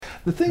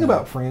The thing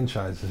about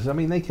franchises, I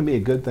mean, they can be a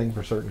good thing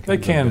for certain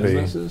kinds of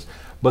businesses,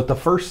 but the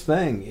first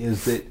thing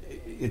is that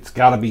it's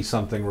got to be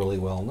something really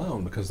well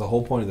known, because the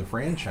whole point of the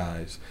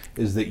franchise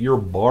is that you're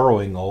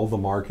borrowing all the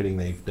marketing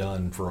they've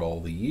done for all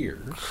the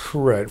years.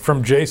 Correct.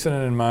 From Jason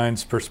and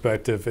mine's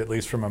perspective, at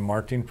least from a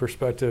marketing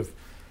perspective,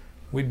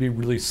 we'd be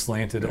really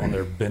slanted on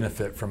their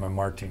benefit from a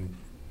marketing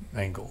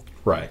angle.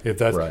 Right. If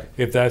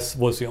that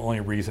was the only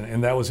reason,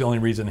 and that was the only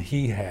reason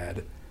he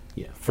had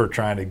for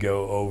trying to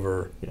go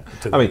over. Yeah.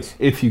 To I mean,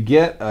 if you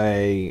get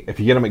a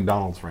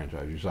McDonald's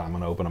franchise, you say, I'm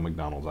going to open a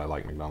McDonald's. I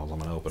like McDonald's. I'm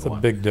going to open one. That's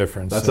a big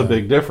difference. That's a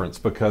big difference,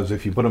 because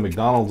if you put a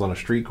McDonald's on a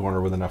street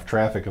corner with enough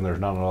traffic and there's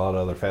not a lot of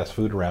other fast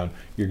food around,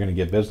 you're going to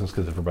get business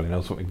because everybody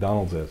knows what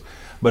McDonald's is.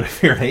 But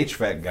if you're an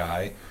HVAC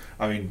guy,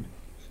 I mean,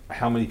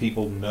 how many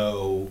people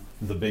know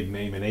the big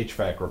name in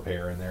HVAC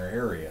repair in their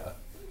area?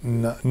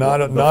 The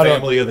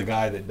family of the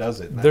guy that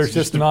does it. There's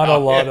just not a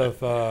lot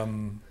of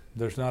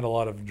there's not a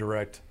lot of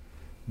direct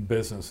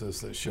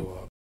businesses that show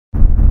up.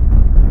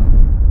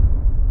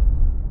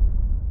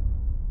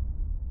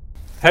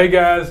 Hey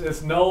guys,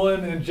 it's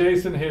Nolan and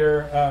Jason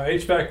here,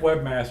 HVAC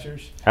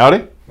Webmasters.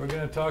 Howdy. We're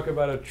going to talk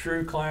about a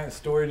true client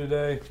story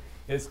today.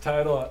 It's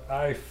titled,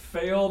 I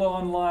Failed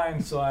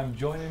Online, So I'm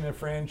Joining a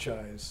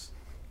Franchise.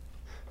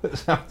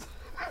 That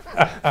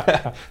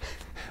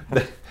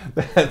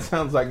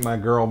sounds like my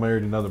girl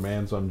married another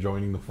man, so I'm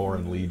joining the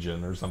Foreign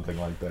Legion or something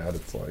like that.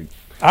 It's like,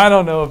 I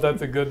don't know if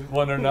that's a good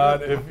one or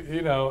not. If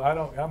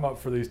I'm up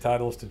for these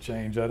titles to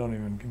change.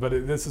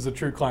 This is a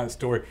true client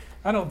story.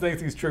 I don't think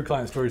these true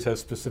client stories have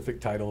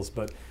specific titles,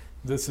 but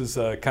this is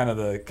kind of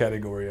the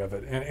category of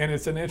it. And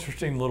it's an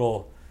interesting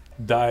little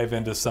dive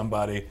into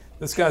somebody.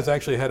 This guy's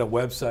actually had a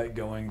website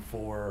going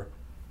for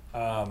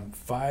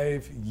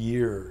 5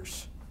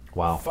 years.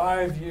 Wow.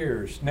 5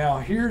 years. Now,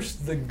 here's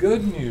the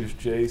good news,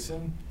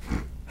 Jason.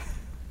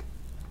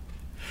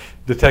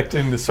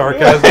 Detecting the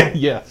sarcasm?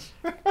 Yes.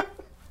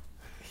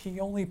 He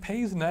only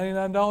pays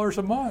 $99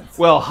 a month.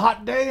 Well,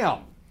 hot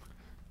damn.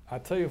 I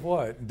tell you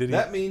what.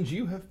 That means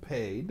you have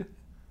paid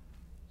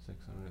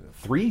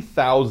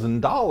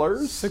 $3,000.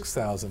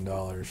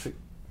 $6,000.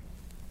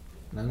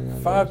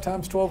 5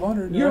 times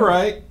 $1,200. You're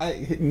right.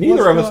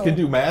 Neither of us can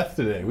do math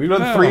today. We've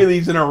done 3 of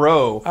these in a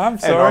row. I'm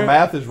sorry. And our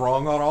math is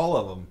wrong on all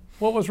of them.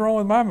 What was wrong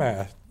with my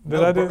math?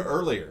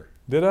 Earlier.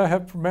 Did I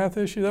have math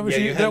issue? That was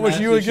you. That was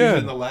you again.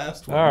 In the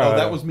last one. Right. No,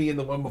 that was me in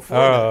the one before.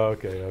 Oh,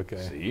 okay.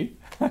 See,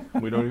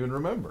 we don't even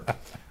remember.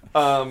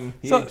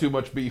 He ate too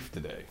much beef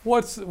today.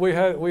 I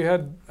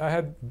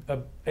had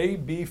a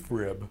beef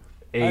rib.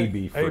 A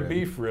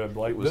beef rib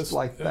like it was this.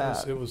 Like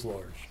that. It was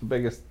large. The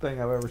biggest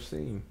thing I've ever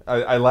seen.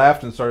 I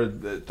laughed and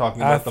started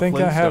talking about the Flintstones. I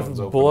think I have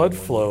blood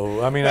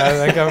flow. I mean, I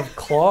think I have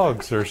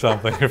clogs or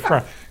something.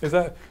 Is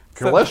that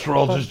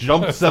cholesterol just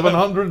jumped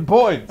 700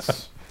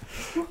 points?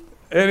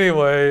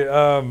 Anyway,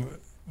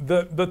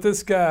 but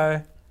this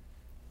guy,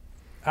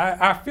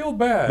 I feel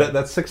bad.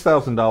 That's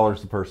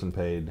 $6,000 the person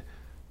paid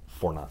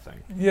for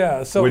nothing.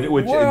 Yeah, so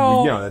which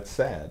that's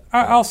sad.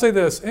 I'll say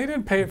this: he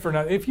didn't pay it for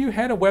nothing. If you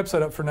had a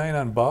website up for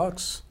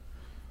 $99,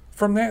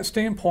 from that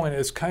standpoint,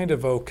 it's kind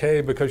of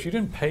okay because you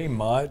didn't pay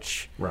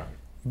much. Right.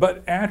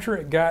 But after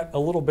it got a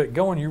little bit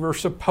going, you were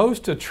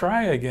supposed to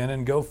try again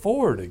and go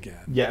forward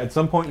again. Yeah, at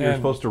some point you're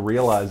supposed to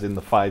realize in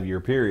the 5-year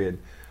period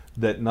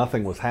that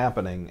nothing was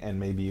happening and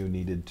maybe you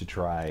needed to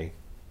try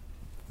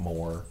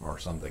more or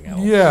something else.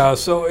 Yeah,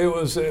 so it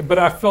was, but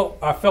I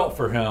felt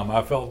for him.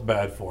 I felt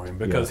bad for him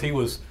because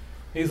he's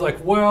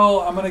like, well,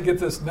 I'm going to get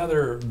this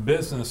another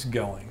business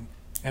going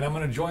and I'm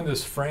going to join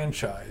this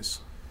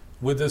franchise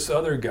with this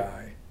other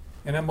guy.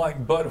 And I'm like,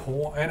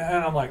 and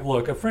I'm like,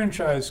 look, a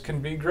franchise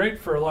can be great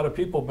for a lot of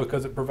people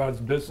because it provides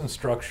business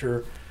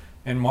structure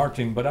and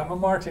marketing. But I'm a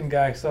marketing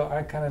guy, so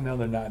I kind of know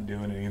they're not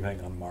doing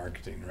anything on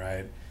marketing,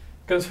 right?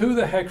 Because who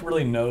the heck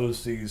really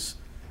knows these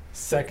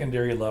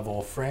secondary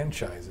level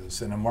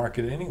franchises in a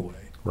market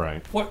anyway?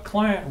 Right. What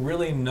client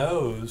really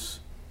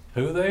knows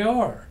who they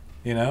are,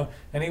 And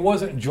he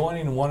wasn't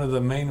joining one of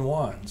the main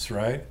ones,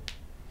 right?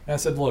 And I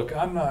said, look,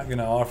 I'm not going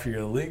to offer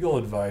you legal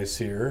advice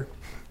here.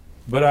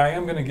 But I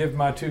am going to give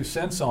my 2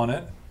 cents on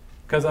it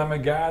because I'm a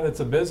guy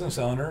that's a business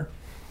owner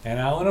and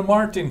I own a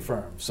marketing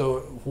firm.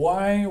 So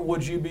why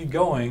would you be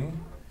going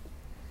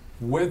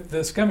with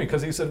this company?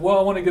 Because he said, well,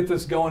 I want to get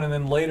this going and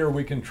then later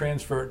we can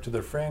transfer it to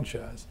the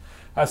franchise.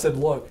 I said,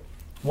 look,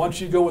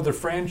 once you go with the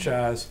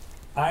franchise,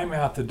 I'm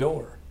out the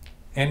door.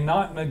 And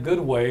not in a good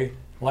way,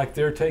 like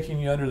they're taking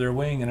you under their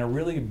wing, in a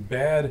really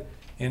bad,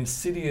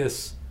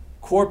 insidious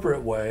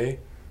corporate way,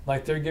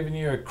 like they're giving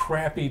you a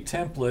crappy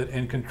template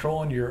and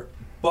controlling your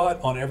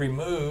butt on every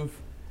move.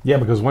 Yeah,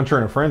 because once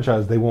you're in a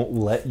franchise, they won't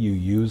let you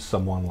use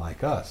someone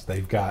like us.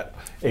 They've got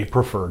a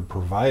preferred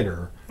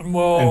provider.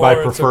 Well, and by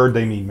preferred,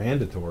 they mean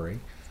mandatory.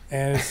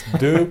 And it's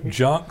dupe,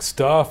 junk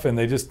stuff, and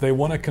they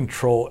want to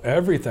control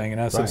everything.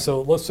 And I said,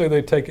 so let's say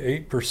they take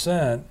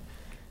 8%,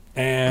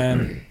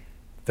 and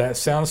that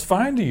sounds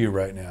fine to you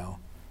right now.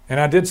 And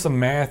I did some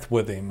math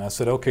with him. I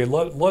said, okay,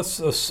 let's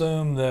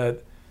assume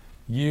that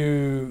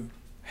you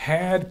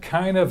had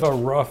kind of a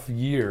rough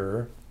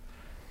year,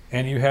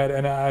 and you had,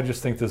 and I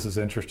just think this is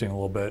interesting a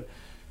little bit,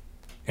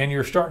 and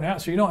you're starting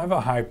out, so you don't have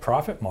a high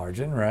profit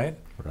margin, right?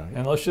 Right.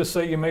 And let's just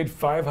say you made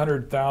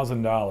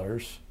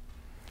 $500,000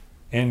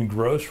 in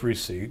gross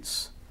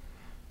receipts,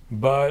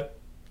 but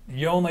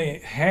you only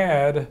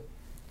had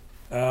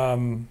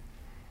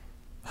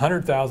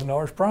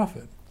 $100,000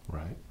 profit.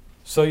 Right.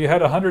 So you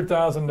had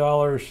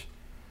 $100,000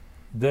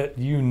 that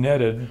you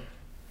netted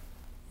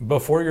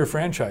before your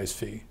franchise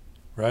fee,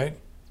 right?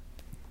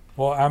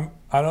 Well,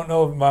 I don't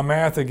know my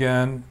math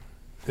again.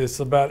 It's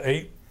about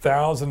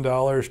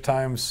 $8,000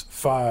 times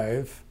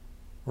 5,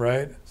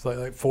 right? It's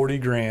like 40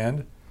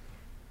 grand.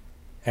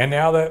 And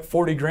now that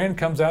 40 grand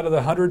comes out of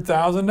the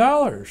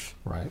 $100,000.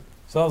 Right.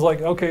 So I was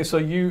like, okay, so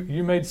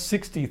you made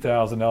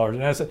 $60,000.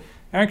 And I said,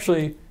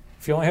 actually,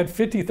 if you only had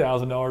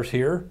 $50,000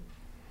 here,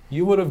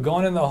 you would have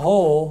gone in the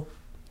hole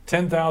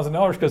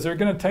 $10,000 because they're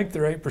going to take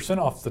their 8%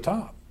 off the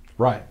top,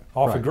 Right.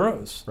 off right. of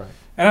gross. Right.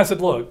 And I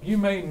said, look, you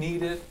may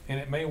need it and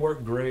it may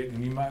work great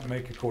and you might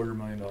make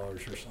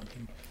 $250,000 or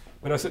something.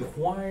 But I said,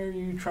 why are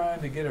you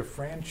trying to get a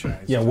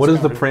franchise? Yeah. What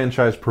is the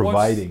franchise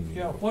providing you?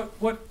 Yeah.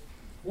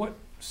 What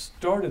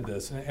started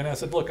this? And I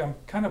said, look, I'm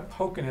kind of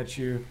poking at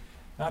you,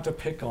 not to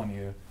pick on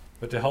you,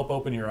 but to help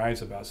open your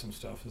eyes about some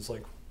stuff. It's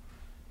like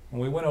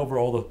when we went over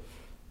all the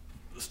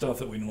stuff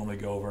that we normally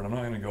go over, and I'm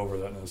not going to go over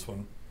that in this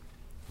one,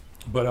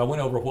 but I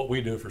went over what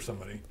we do for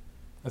somebody.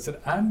 I said,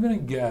 I'm going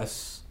to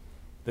guess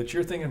that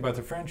you're thinking about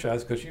the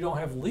franchise because you don't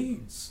have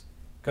leads.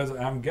 Because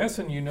I'm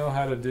guessing you know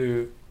how to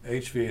do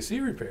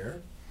HVAC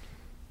repair.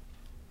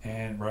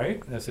 And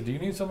right? And I said, do you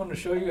need someone to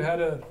show you how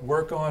to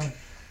work on,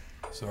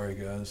 sorry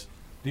guys,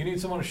 do you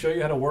need someone to show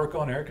you how to work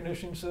on air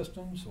conditioning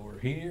systems or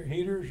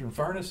heaters and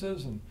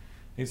furnaces? And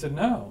he said,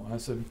 no. I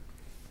said,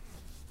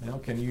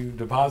 can you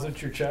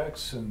deposit your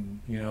checks and,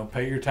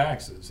 pay your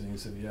taxes? And he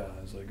said, yeah.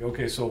 I was like,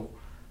 okay, so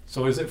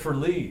is it for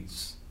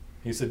leads?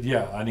 He said,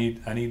 yeah, I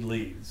need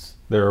leads.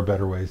 There are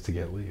better ways to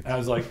get leads. I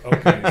was like,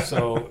 okay,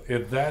 so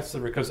if that's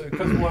because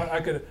what I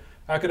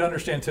could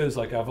understand too is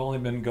like I've only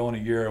been going a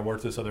year. I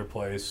worked this other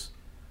place.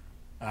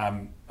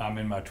 I'm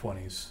in my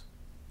 20s.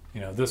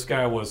 This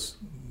guy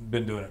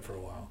been doing it for a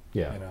while.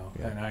 Yeah.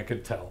 Yeah. And I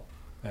could tell.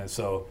 And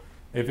so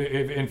if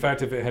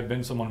it had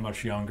been someone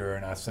much younger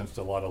and I sensed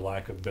a lot of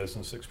lack of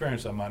business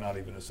experience, I might not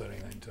even have said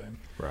anything to him.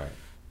 Right.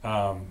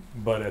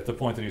 But at the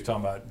point that he's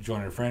talking about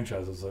joining a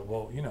franchise, I was like,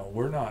 well,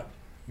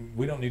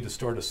 we don't need to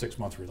start a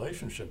 6-month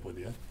relationship with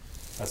you.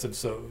 I said,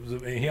 so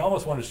he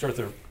almost wanted to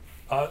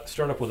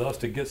start up with us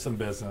to get some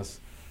business,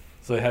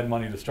 so they had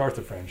money to start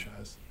the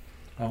franchise.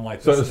 I'm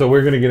like, so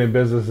we're going to get in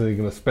business and you're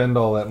going to spend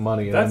all that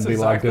money and that's then be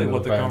locked exactly into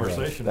what the the franchise.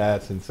 conversation.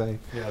 That's insane.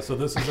 Yeah, so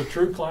this is a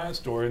true client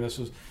story,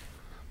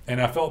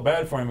 and I felt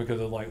bad for him because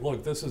I was like,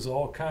 look, this is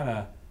all kind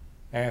of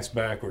ass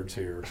backwards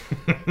here.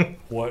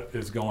 What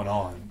is going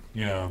on?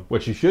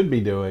 What you should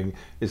be doing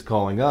is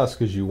calling us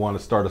because you want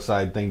to start a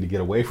side thing to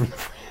get away from the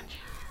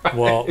franchise.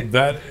 Well,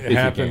 that If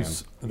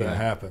happens. you can. That Yeah.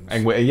 happens.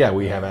 And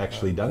we have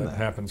actually done that.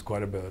 Happens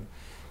quite a bit.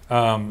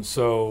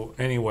 So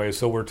anyway,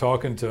 so we're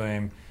talking to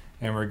him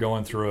and we're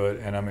going through it,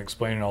 and I'm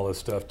explaining all this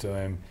stuff to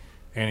him,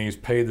 and he's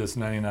paid this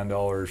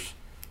 $99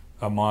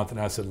 a month,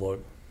 and I said,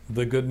 look,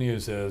 the good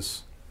news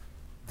is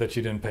that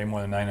you didn't pay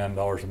more than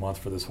 $99 a month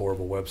for this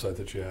horrible website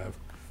that you have.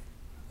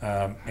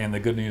 And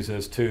the good news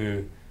is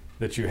too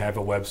that you have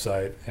a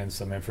website and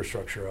some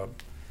infrastructure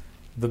up.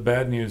 The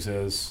bad news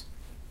is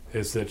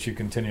that you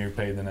continue to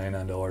pay the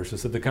 $99. I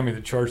said the company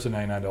that charged the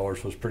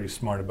 $99 was pretty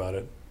smart about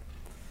it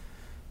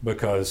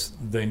because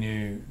they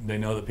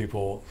know that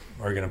people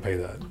are going to pay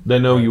that. They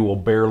know you will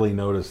barely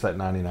notice that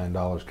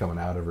 $99 coming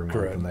out every month,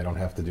 Correct. and they don't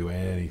have to do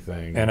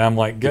anything. And I'm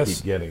like, to guess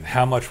keep getting.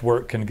 how much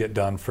work can get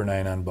done for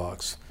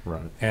 $99?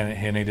 Right. And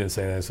he didn't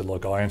say that. I said,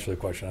 look, I'll answer the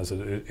question. I said,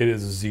 it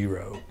is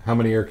zero. How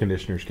many air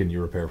conditioners can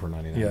you repair for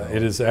 $99? Yeah,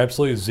 it is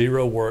absolutely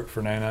zero work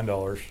for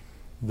 $99.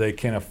 They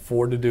can't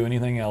afford to do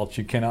anything else.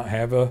 You cannot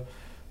have a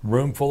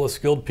room full of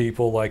skilled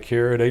people like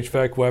here at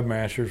HVAC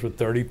Webmasters with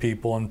 30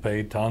 people and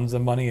pay tons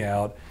of money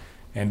out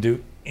and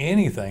do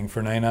anything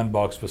for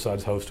 $99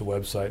 besides host a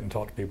website and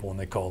talk to people when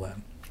they call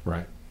in.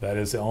 Right. That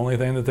is the only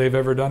thing that they've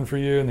ever done for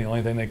you and the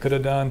only thing they could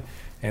have done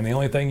and the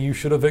only thing you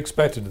should have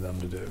expected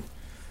them to do.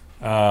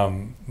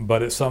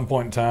 But at some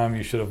point in time,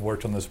 you should have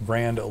worked on this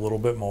brand a little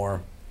bit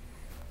more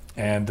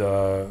and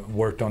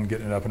worked on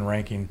getting it up and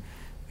ranking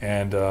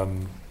and,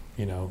 and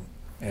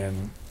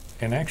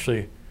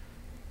actually,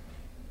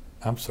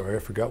 I'm sorry, I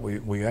forgot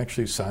we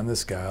actually signed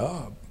this guy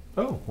up.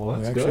 Oh, well,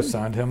 that's We good. actually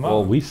signed him up.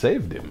 Well, we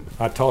saved him.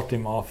 I talked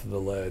him off the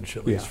ledge,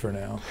 at least Yeah. for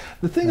now.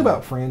 The thing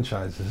about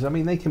franchises, I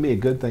mean, they can be a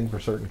good thing for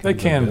certain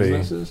kinds can of be.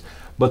 businesses,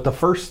 but the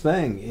first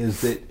thing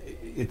is that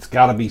it's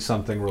got to be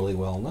something really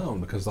well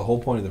known because the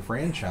whole point of the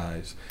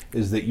franchise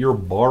is that you're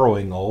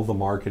borrowing all the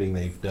marketing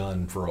they've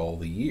done for all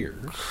the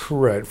years.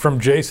 Correct. From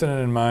Jason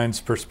and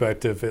mine's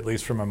perspective, at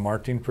least from a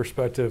marketing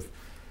perspective,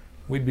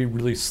 we'd be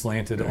really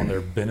slanted on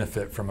their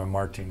benefit from a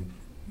marketing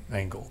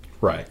angle.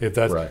 Right. If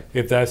that's right.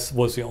 if that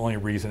was the only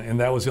reason, and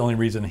that was the only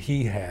reason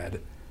he had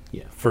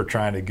Yeah. for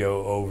trying to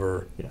go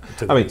over. Yeah.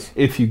 To I mean, this.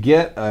 if you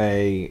get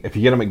a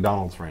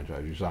McDonald's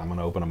franchise, you say, I'm going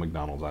to open a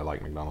McDonald's. I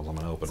like McDonald's. I'm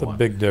going to open It's a one.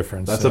 big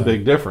difference. That's a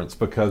big difference,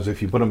 because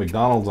if you put a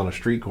McDonald's on a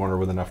street corner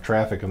with enough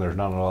traffic and there's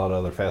not a lot of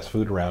other fast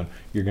food around,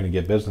 you're going to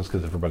get business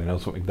because everybody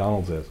knows what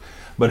McDonald's is.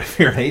 But if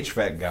you're an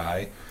HVAC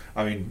guy,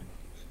 I mean,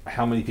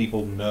 how many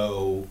people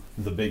know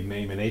the big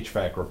name in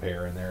HVAC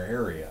repair in their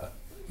area?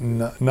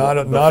 Not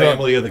the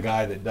family of the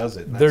guy that does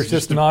it. There's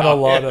just not a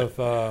lot of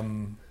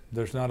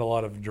there's not a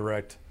lot of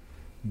direct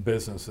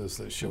businesses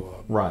that show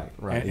up. Right,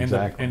 And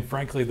exactly. and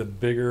frankly, the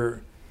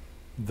bigger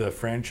the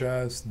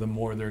franchise, the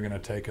more they're going to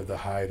take of the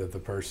height of the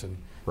person.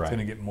 Right, It's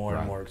going to get more and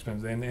right. more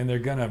expensive, and they're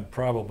going to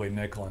probably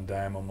nickel and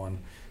dime them on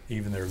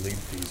even their lead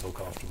fees will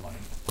cost them money.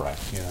 Right,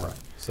 You know, right.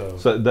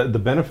 so The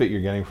benefit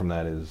you're getting from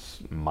that is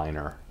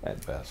minor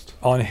at best.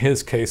 on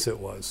his case it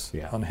was.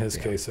 Yeah, On his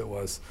yeah. case it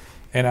was.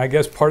 And I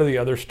guess part of the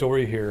other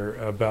story here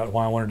about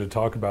why I wanted to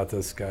talk about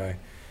this guy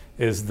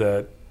is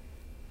that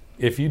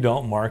if you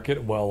don't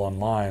market well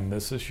online,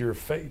 this is your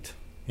fate.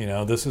 You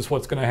know, this is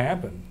what's going to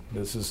happen.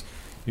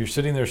 You're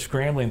sitting there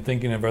scrambling,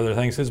 thinking of other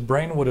things. His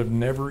brain would have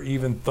never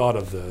even thought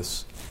of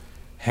this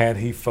had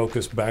he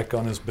focused back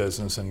on his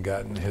business and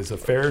gotten his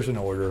affairs in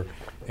order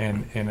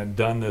and had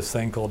done this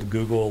thing called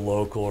Google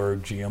Local, or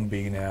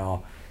GMB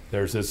now.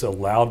 There's this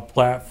allowed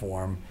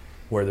platform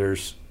where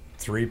there's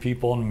 3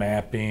 people in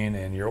mapping,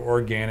 and you're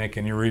organic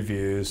in your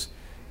reviews.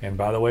 And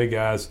by the way,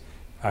 guys,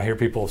 I hear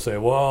people say,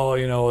 well,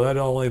 you know, that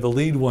only the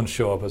lead ones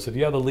show up. I said,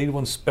 yeah, the lead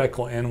ones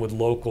speckle in with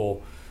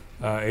local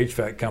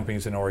HVAC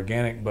companies and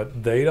organic,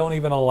 but they don't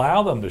even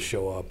allow them to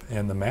show up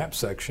in the map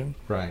section.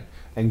 Right.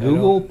 And They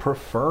Google don't-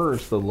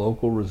 prefers the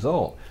local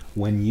result.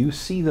 When you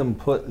see them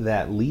put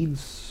that lead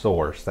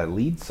source, that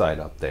lead site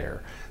up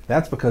there,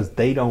 that's because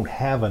they don't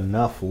have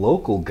enough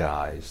local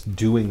guys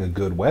doing a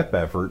good web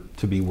effort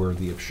to be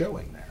worthy of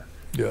showing there.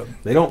 Yeah.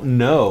 They don't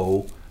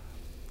know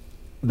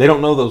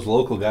those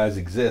local guys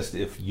exist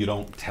if you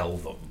don't tell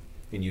them.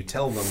 And you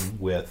tell them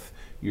with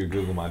your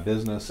Google My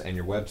Business and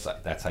your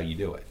website. That's how you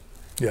do it.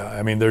 Yeah,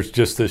 I mean, there's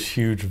just this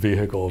huge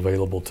vehicle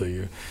available to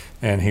you,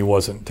 and he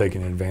wasn't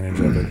taking advantage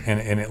of it.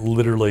 And it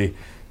literally,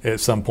 at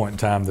some point in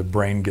time, the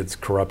brain gets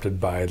corrupted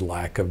by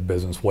lack of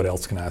business. What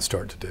else can I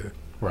start to do?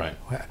 Right.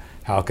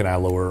 How can I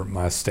lower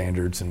my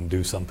standards and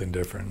do something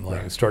different?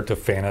 Like Right. start to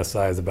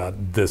fantasize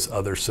about this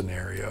other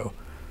scenario.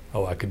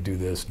 Oh, I could do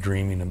this,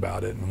 dreaming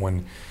about it. And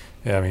when,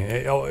 I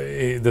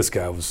mean, this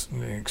guy was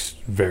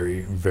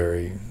very,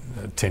 very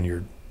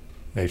tenured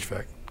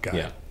HVAC guy.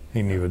 Yeah.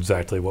 He knew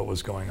exactly what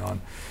was going on.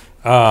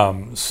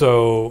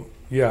 So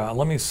yeah,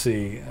 let me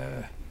see.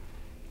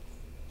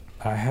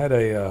 I had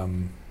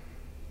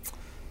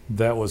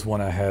that was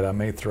one I had. I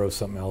may throw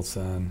something else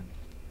in.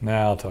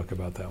 Nah, I'll talk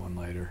about that one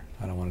later.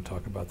 I don't want to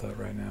talk about that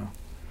right now.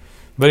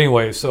 But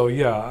anyway, so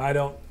yeah,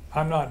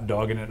 I'm not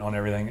dogging it on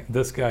everything.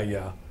 This guy,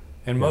 yeah.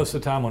 And most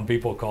of the time when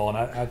people call,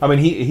 and I mean,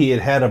 he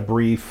had a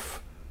brief.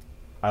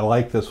 I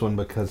like this one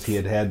because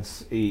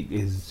his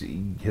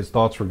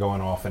thoughts were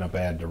going off in a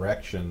bad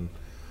direction,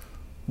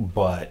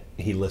 but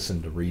he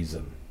listened to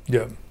reason.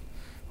 yeah,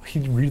 he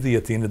really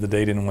at the end of the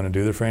day didn't want to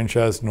do the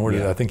franchise, nor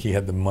did Yeah. I think he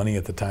had the money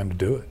at the time to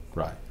do it.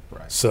 Right,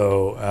 right.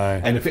 So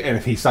And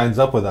if he signs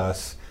up with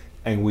us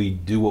and we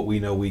do what we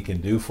know we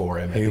can do for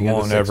him, at He the end of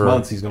won't 6 ever-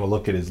 months, he's going to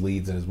look at his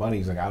leads and his money.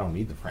 He's like, I don't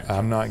need the franchise.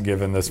 I'm not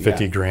giving this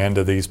 50 Yeah. grand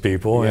to these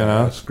people. Yeah,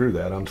 You know, screw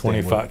that. I'm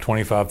staying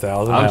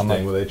 25,000. I'm I'm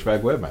staying like, with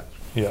HVAC Webmaster.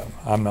 yeah,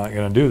 I'm not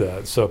going to do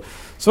that. So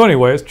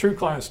anyways, true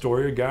client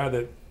story. A guy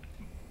that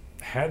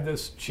had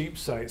this cheap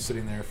site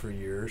sitting there for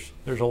years.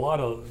 There's a lot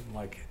of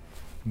like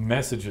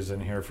messages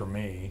in here for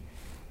me.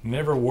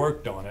 Never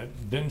worked on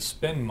it. Didn't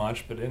spend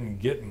much, but didn't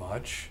get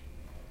much,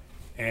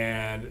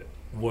 and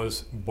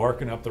was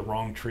barking up the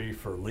wrong tree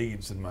for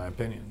leads, in my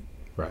opinion.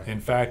 Right. In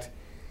fact,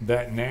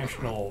 that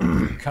national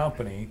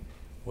company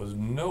was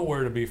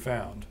nowhere to be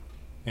found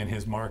in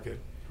his market.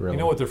 Really? You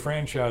know what the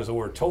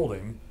franchisor told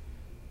him?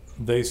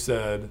 They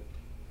said,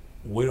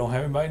 "We don't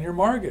have anybody in your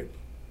market."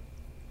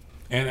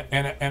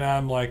 And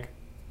I'm like,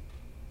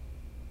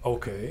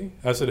 "Okay."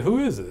 I said, "Who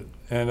is it?"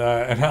 And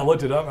I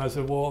looked it up and I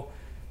said, "Well,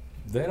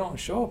 they don't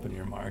show up in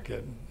your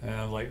market." And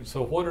I was like,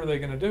 "So what are they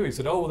going to do?" He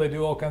said, "Oh, well, they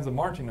do all kinds of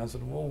marketing." I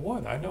said, "Well,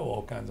 what? I know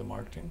all kinds of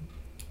marketing.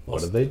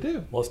 What do they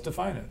do? Let's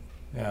define it."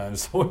 Yeah, and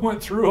so we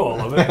went through all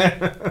of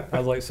it. I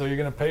was like, "So you're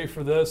going to pay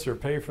for this, or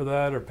pay for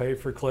that, or pay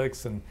for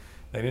clicks?" And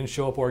they didn't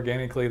show up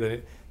organically.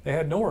 They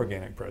had no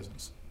organic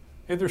presence.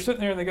 If they're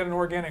sitting there and they got an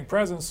organic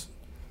presence,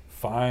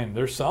 fine.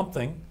 There's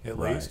something at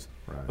Right, least.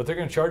 right. But they're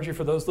going to charge you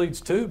for those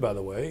leads too, by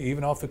the way,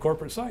 even off the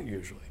corporate site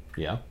usually.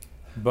 Yeah.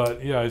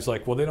 But yeah, it's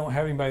like, well, they don't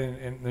have anybody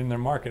in their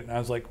market. And I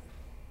was like,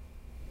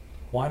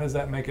 why does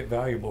that make it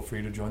valuable for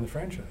you to join the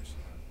franchise?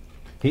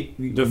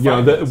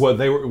 What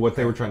they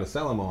were trying to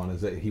sell him on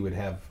is that he would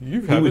have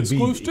You have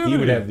exclusivity. He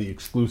would have the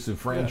exclusive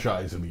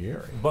franchise in the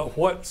area But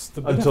what's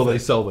the benefit? until they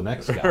sell the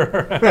next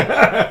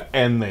guy,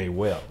 and they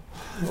will.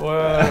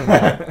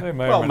 Well, they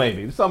may or Well, may-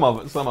 maybe some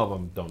of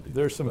them don't do.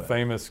 There's that, some but-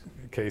 famous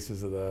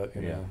cases of that.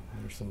 You Yeah. know,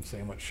 there's some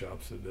sandwich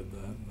shops that did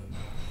that.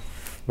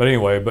 But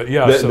anyway, but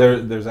yeah,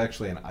 There's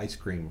actually an ice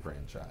cream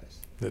franchise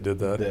that did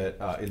that.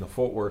 that in the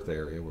Fort Worth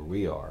area where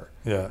we are,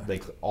 Yeah.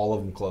 all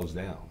of them closed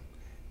down.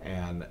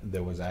 And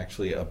there was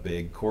actually a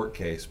big court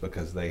case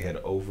because they had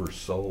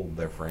oversold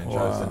their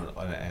franchise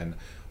and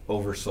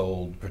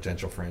oversold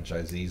potential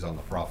franchisees on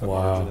the profit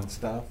margin and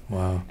stuff.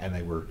 Wow. And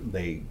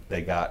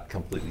they got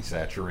completely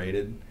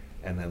saturated,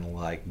 and then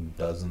like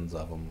dozens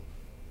of them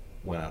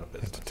went out of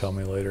business. You have to tell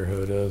me later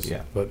who it is.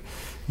 Yeah. But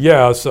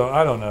yeah, so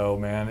I don't know,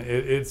 man.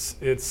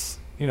 It's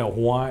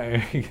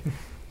why.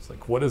 It's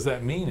like, what does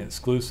that mean?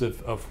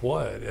 Exclusive of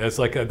what? It's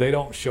like they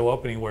don't show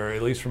up anywhere,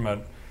 at least from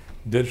a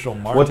digital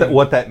marketing.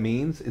 What that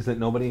means is that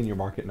nobody in your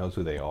market knows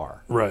who they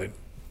are. Right.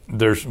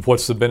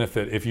 What's the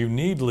benefit if you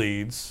need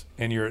leads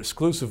and you're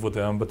exclusive with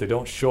them, but they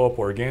don't show up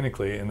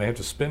organically, and they have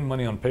to spend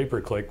money on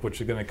pay-per-click,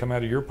 which is going to come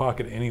out of your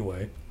pocket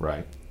anyway?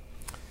 Right.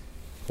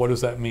 What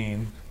does that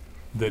mean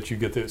that you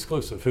get the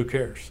exclusive? Who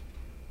cares?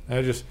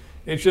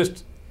 It's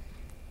just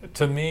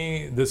to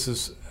me, this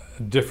is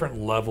different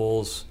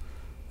levels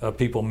of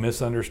people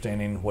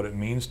misunderstanding what it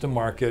means to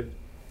market,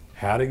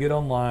 how to get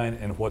online,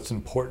 and what's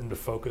important to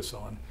focus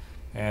on.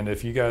 And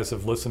if you guys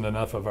have listened to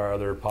enough of our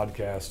other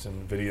podcasts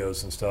and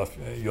videos and stuff,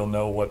 you'll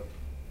know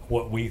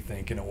what we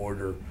think in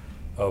order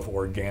of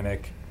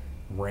organic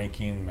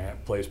ranking,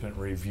 map placement,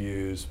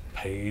 reviews,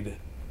 paid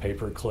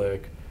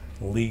pay-per-click,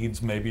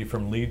 leads maybe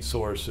from lead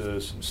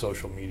sources, and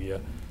social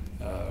media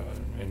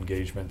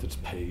engagement that's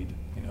paid,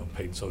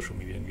 paid social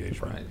media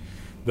engagement. Right.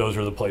 Those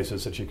are the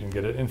places that you can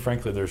get it. And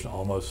frankly, there's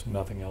almost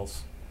nothing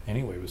else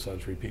anyway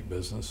besides repeat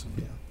business.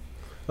 Yeah.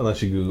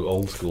 Unless you do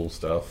old school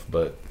stuff,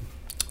 but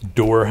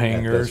door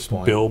hangers,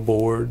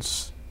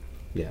 billboards.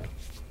 Yeah.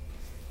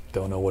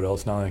 Don't know what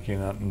else. Not like you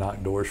can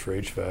knock doors for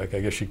HVAC. I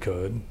guess you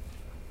could.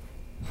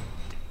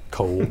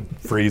 Cold,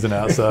 freezing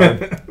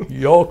outside.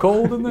 Y'all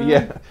cold in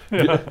there?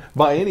 Yeah.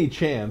 By any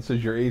chance,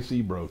 is your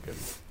AC broken?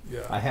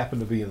 Yeah. I happen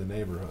to be in the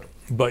neighborhood.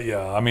 But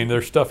yeah, I mean,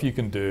 there's stuff you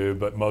can do,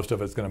 but most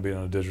of it's going to be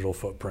on a digital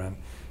footprint,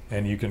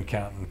 and you can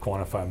count and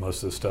quantify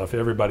most of the stuff.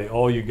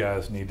 All you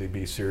guys need to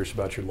be serious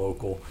about your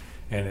local,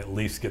 and at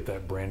least get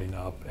that branding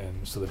up,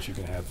 and so that you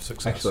can have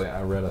success. Actually,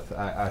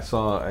 I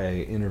saw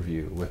a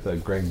interview with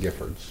Greg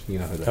Giffords. You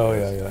know who that is? Oh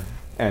yeah.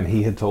 And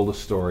he had told a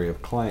story of a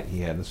client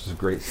he had. This was a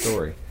great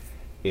story.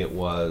 It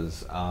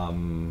was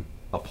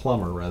a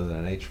plumber rather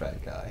than an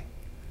HVAC guy.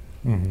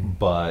 Mm-hmm.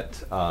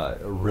 But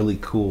really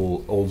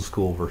cool old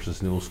school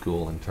versus new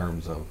school in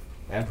terms of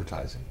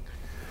advertising.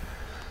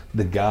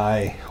 The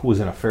guy was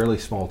in a fairly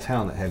small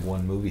town that had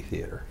one movie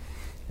theater,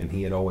 and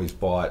he had always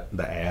bought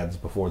the ads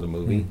before the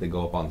movie. They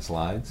go up on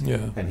slides,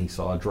 and he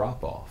saw a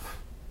drop off.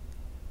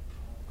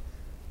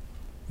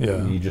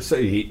 Yeah, you just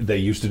say they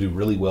used to do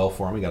really well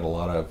for him. He got a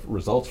lot of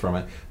results from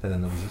it, and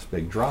then there was this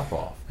big drop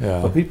off.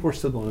 Yeah, but people were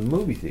still going to the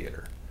movie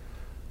theater.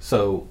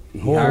 So he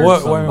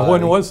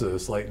when was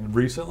this? Like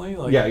recently?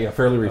 Yeah,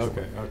 fairly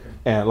recently. Okay.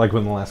 And like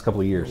within the last couple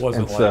of years. It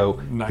wasn't and so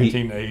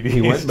 1980s. He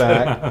went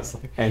back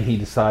and he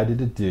decided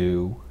to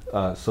do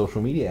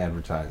social media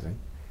advertising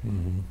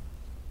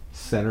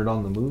centered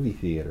on the movie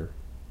theater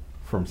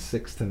from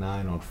 6 to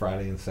 9 on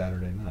Friday and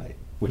Saturday night,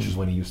 which is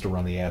when he used to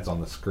run the ads on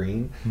the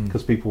screen,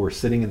 because people were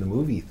sitting in the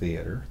movie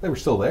theater. They were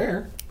still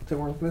there, but they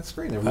weren't looking at the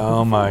screen. They were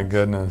oh my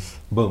goodness.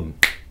 Boom.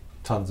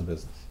 Tons of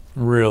business.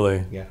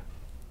 Really? Yeah.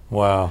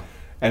 Wow.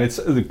 And it's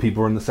the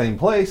people are in the same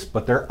place,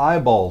 but their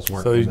eyeballs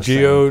weren't in the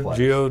same place.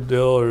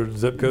 Geo-Dill or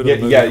zip code?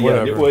 Yeah.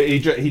 Well, he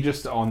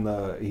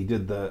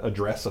did the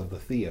address of the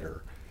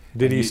theater.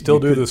 Did he still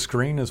do the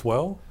screen as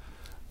well?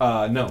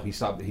 No, he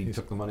stopped. He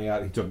took the money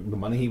out. He took the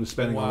money he was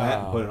spending on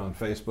that and put it on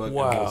Facebook. And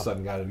all of a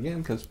sudden got it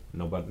again because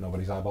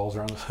nobody's eyeballs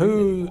are on the screen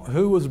anymore.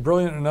 Who was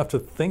brilliant enough to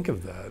think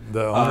of that?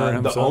 The owner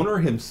himself? The owner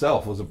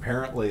himself was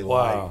apparently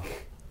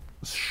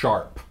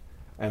sharp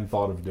and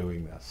thought of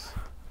doing this.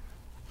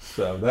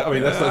 So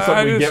that's not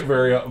something we get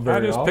very often. I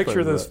just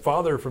picture this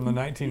father from the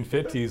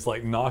 1950s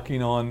like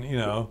knocking on,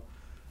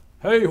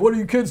 hey, what are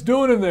you kids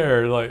doing in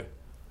there? Like,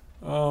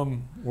 we're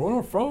on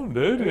our phone,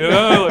 dude.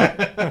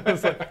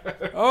 It's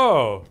like,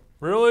 oh,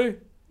 really?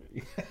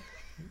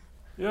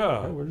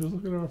 Yeah. Hey, we're just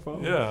looking at our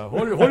phone. Yeah.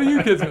 What are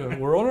you kids doing?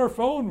 We're on our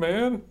phone,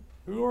 man.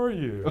 Who are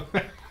you?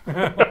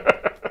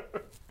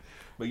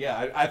 But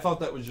yeah, I thought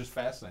that was just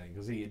fascinating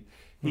because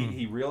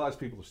he realized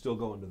people are still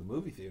going to the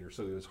movie theater,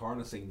 so he was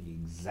harnessing the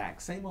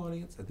exact same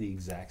audience at the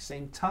exact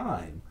same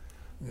time,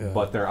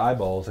 but their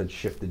eyeballs had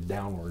shifted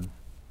downward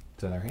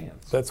to their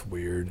hands. That's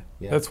weird.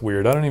 Yeah. That's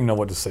weird. I don't even know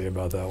what to say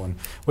about that one.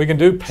 We can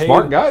do paid.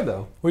 Smart guy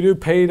though. We do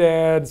paid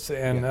ads,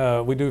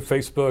 and we do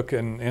Facebook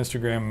and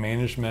Instagram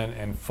management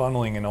and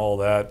funneling and all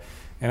that.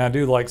 And I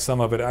do like some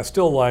of it. I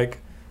still like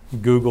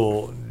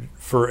Google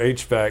for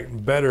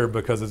HVAC better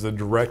because it's a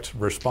direct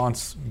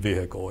response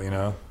vehicle,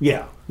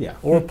 Yeah.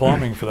 Or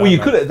plumbing for that. Well, you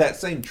could have that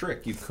same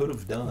trick. You could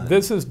have done.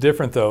 This is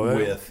different though.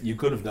 You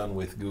could have done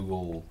with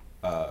Google,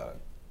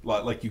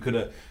 like you could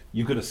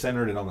have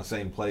centered it on the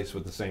same place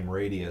with the same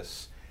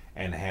radius,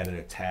 and had it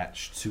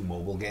attached to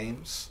mobile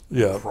games,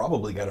 Yeah.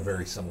 probably got a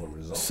very similar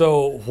result.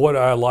 So what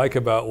I like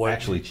about what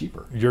Actually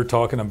cheaper. you're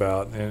talking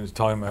about, and it's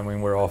talking, I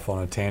mean, we're off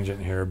on a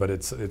tangent here, but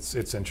it's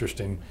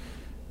interesting.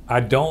 I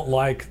don't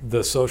like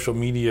the social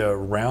media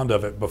round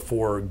of it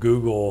before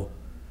Google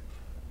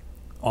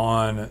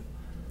on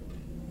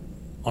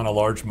a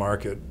large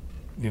market,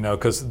 you know,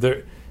 because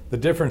the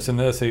difference in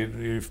this,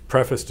 you've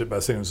prefaced it by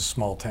saying it was a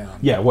small town.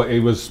 Yeah, well, it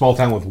was a small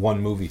town with one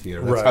movie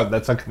theater. That's, Right.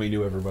 that's how come we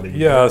knew everybody.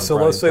 Yeah, so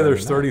let's say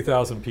there's Friday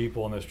 30,000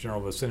 people in this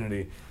general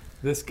vicinity.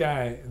 This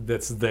guy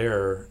that's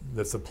there,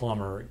 that's a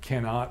plumber,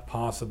 can't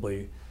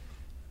hardly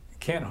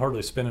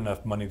spend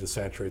enough money to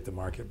saturate the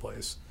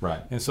marketplace.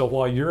 Right. And so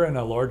while you're in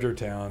a larger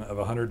town of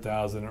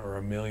 100,000 or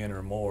a million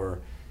or more,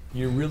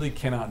 you really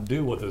cannot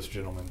do what this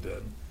gentleman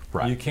did.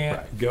 Right, You can't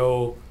right.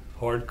 go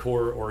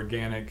hardcore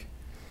organic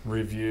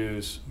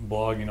reviews,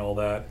 blogging, all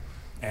that,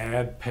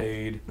 add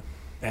paid,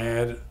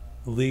 add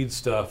lead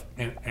stuff,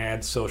 and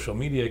add social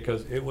media,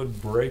 because it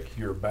would break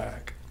your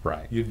back.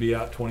 Right. You'd be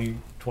out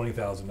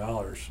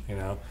 $20,000, you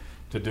know,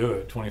 to do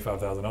it,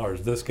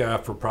 $25,000. This guy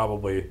for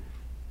probably,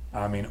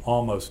 I mean,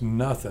 almost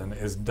nothing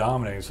is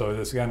dominating. So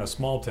this guy in a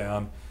small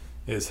town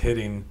is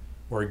hitting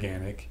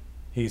organic.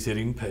 He's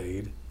hitting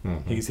paid.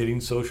 Mhm. He's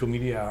hitting social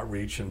media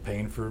outreach and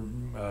paying for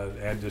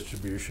ad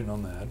distribution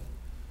on that.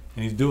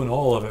 And he's doing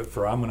all of it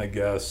for, I'm going to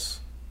guess,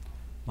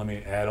 let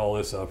me add all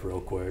this up real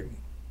quick,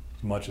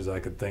 as much as I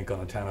could think on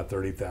a town of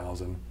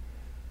 30,000.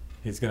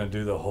 He's going to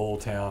do the whole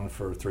town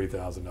for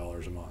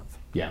 $3,000 a month.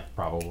 Yeah,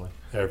 probably.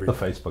 Every The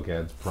Facebook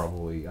ads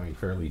probably, I mean,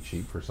 fairly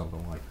cheap for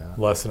something like that.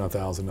 less than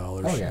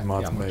 $1,000 Oh, yeah. a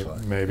month, Yeah, much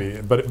less.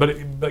 maybe.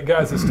 But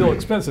guys, it's still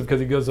expensive because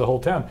he goes the whole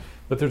town.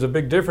 But there's a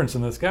big difference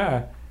in this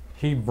guy.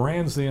 He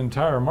brands the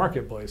entire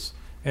marketplace,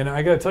 and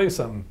I got to tell you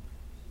something.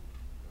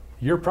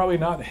 You're probably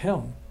not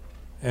him.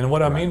 And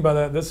what I Right. mean by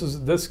that,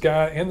 this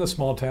guy in the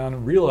small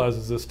town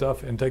realizes this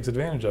stuff and takes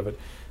advantage of it.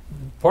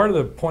 Part of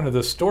the point of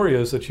this story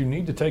is that you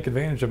need to take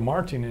advantage of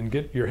marketing and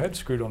get your head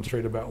screwed on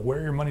straight about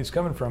where your money's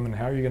coming from and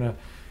how you're going to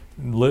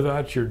live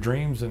out your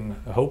dreams and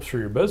hopes for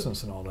your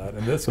business and all that.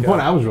 And this The guy,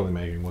 point I was really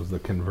making was the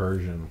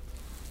conversion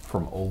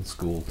from old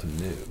school to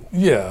new.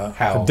 yeah,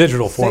 How a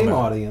digital same format.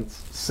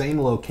 audience,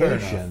 same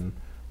location,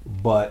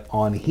 but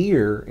on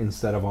here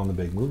instead of on the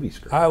big movie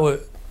screen.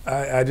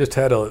 I just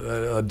had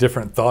a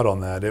different thought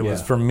on that. It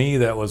was, Yeah. for me,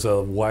 that was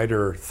a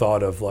wider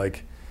thought of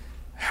like,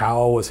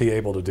 how was he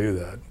able to do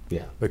that?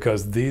 Yeah.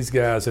 Because these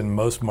guys in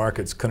most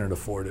markets couldn't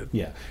afford it.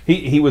 Yeah,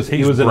 he was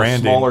He's in a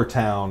branding smaller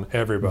town,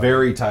 everybody.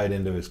 very tied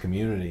into his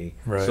community,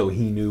 Right. so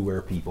he knew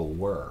where people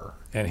were.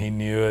 And he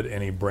knew it,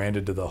 and he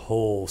branded to the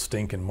whole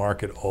stinking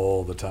market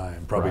all the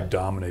time. Probably Right.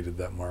 dominated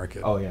that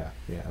market. Oh yeah,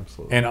 yeah,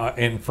 absolutely.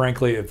 And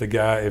frankly, if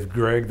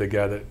Greg, the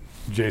guy that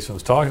Jason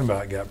was talking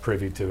about, got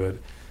privy to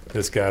it,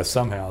 this guy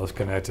somehow is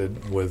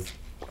connected with.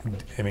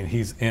 I mean,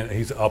 he's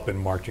up in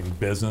marketing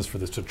business for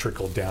this to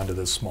trickle down to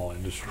this small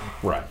industry,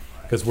 right.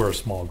 because we're a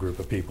small group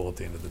of people at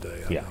the end of the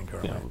day. I Yeah, think,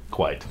 aren't yeah, we?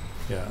 quite.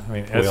 Yeah, I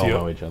mean, We all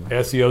know each other.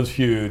 SEO's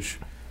huge,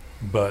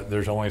 but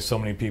there's only so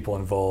many people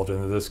involved,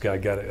 and this guy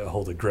got a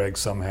hold of Greg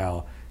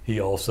somehow. He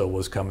also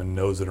was coming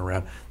nosing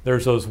around.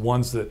 There's those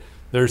ones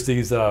there's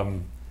these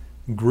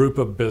group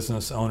of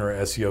business owner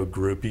SEO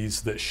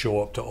groupies that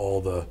show up to all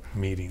the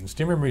meetings.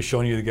 Do you remember me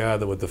showing you the guy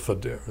with the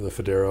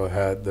Fedora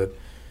hat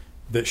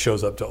that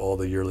shows up to all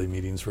the yearly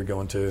meetings we're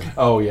going to?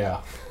 Oh yeah,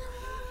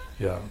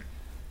 Yeah.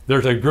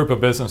 There's a group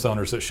of business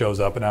owners that shows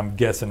up, and I'm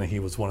guessing that he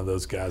was one of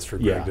those guys for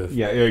Greg yeah, to.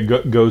 yeah.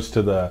 It goes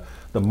to the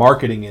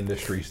marketing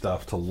industry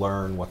stuff to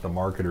learn what the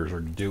marketers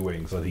are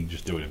doing, so that he can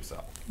just do it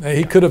himself.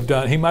 He could have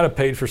done. He might have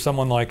paid for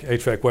someone like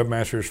HVAC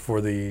Webmasters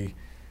for the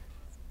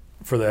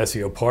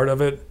SEO part of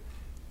it,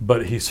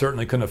 but he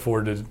certainly couldn't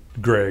afford it,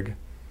 Greg.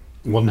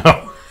 Well,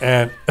 no.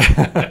 And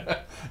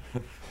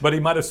but he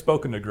might have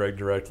spoken to Greg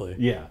directly.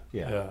 Yeah.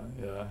 Yeah,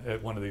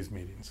 at one of these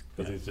meetings,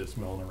 because he's just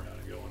milling around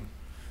and going.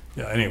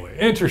 Yeah. Anyway,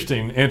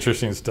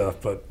 interesting stuff,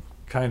 but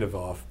kind of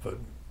off, but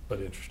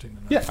interesting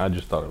enough. Yeah, I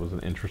just thought it was an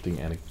interesting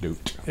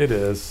anecdote. It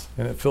is,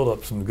 and it filled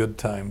up some good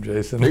time,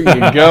 Jason. There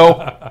you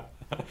go.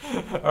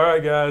 All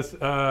right, guys.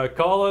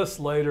 Call us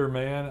later,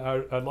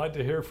 man. I'd like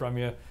to hear from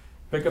you.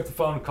 Pick up the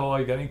phone and call.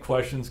 You got any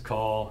questions,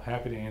 call.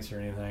 Happy to answer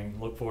anything.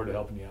 Look forward to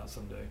helping you out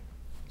someday.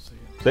 See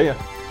you. See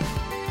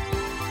ya.